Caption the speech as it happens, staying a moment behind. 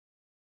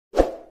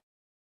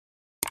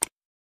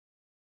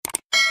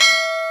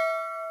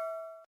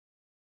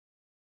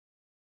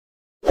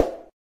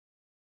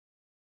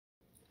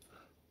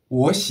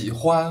我喜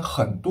欢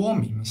很多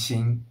明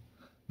星，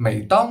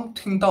每当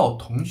听到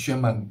同学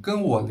们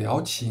跟我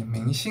聊起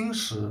明星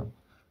时，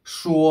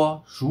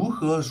说如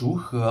何如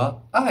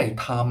何爱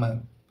他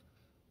们，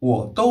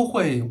我都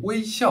会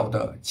微笑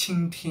的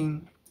倾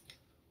听，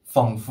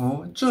仿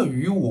佛这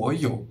与我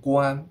有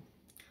关，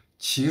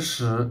其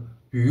实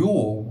与我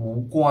无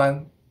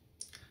关。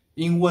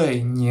因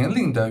为年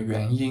龄的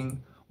原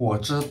因，我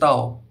知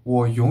道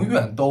我永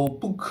远都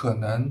不可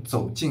能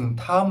走进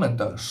他们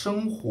的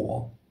生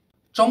活。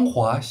张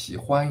华喜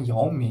欢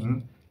姚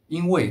明，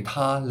因为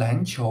他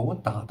篮球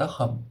打得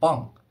很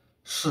棒，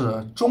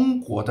是中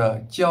国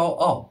的骄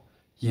傲，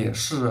也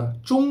是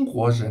中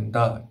国人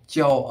的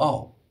骄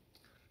傲。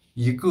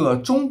一个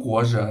中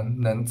国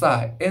人能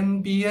在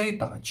NBA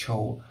打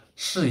球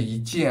是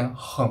一件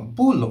很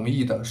不容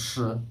易的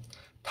事，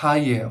他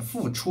也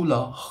付出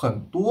了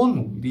很多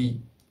努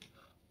力。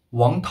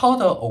王涛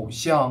的偶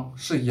像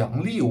是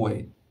杨利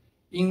伟，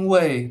因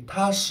为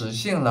他实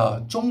现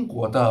了中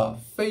国的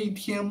飞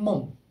天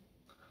梦。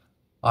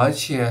而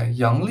且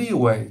杨利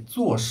伟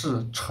做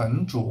事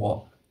沉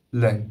着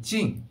冷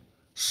静，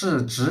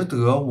是值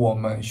得我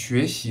们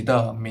学习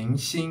的明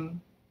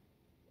星。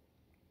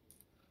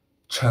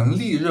陈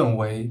立认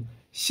为，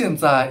现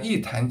在一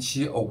谈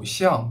起偶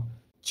像，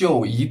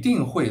就一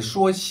定会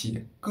说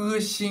起歌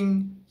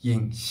星、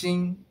影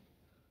星。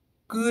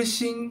歌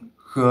星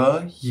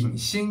和影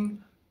星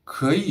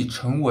可以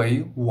成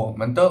为我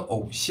们的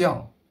偶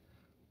像，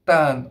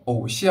但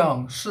偶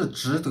像是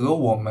值得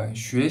我们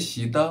学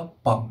习的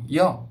榜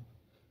样。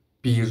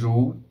比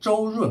如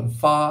周润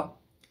发，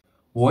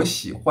我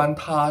喜欢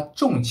他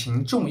重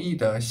情重义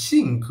的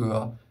性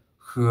格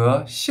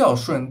和孝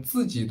顺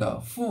自己的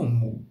父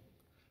母，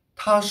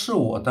他是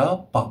我的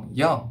榜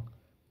样。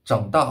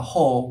长大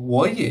后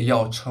我也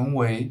要成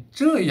为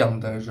这样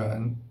的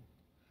人。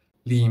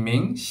李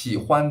明喜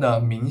欢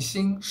的明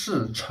星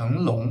是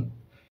成龙，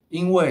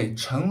因为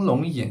成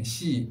龙演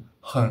戏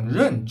很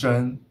认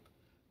真，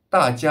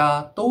大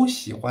家都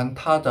喜欢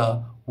他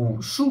的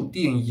武术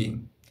电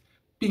影。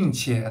并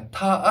且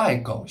他爱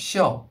搞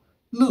笑、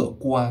乐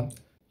观，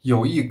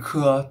有一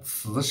颗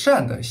慈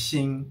善的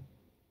心。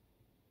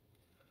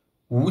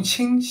吴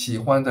清喜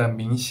欢的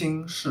明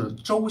星是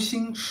周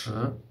星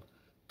驰，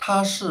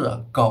他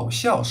是搞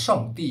笑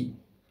上帝，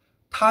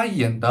他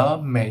演的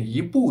每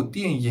一部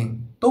电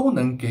影都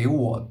能给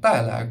我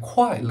带来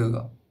快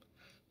乐。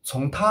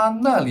从他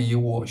那里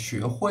我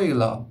学会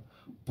了，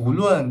不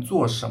论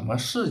做什么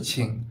事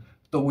情，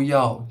都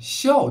要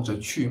笑着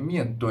去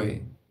面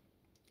对。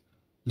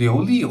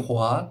刘丽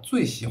华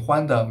最喜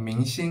欢的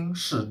明星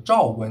是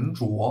赵文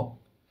卓，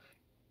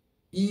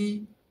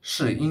一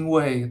是因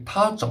为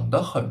他长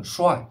得很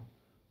帅，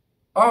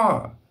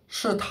二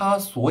是他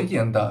所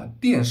演的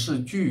电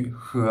视剧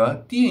和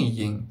电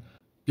影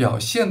表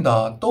现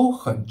的都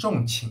很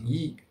重情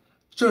义，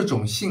这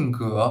种性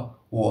格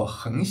我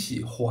很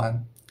喜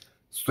欢。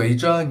随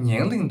着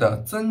年龄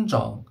的增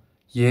长，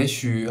也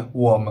许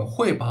我们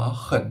会把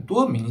很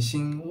多明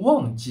星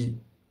忘记。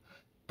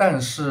但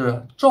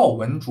是赵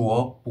文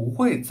卓不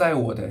会在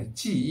我的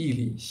记忆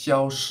里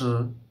消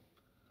失。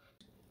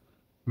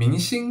明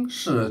星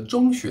是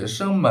中学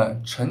生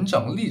们成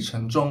长历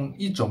程中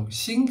一种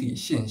心理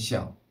现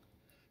象，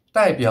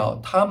代表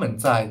他们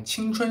在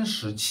青春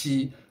时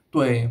期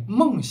对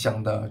梦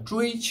想的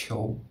追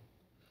求。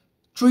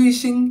追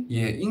星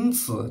也因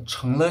此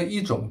成了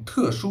一种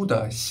特殊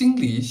的心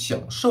理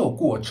享受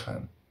过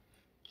程。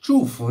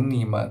祝福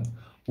你们，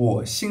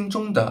我心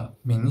中的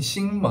明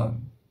星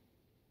们。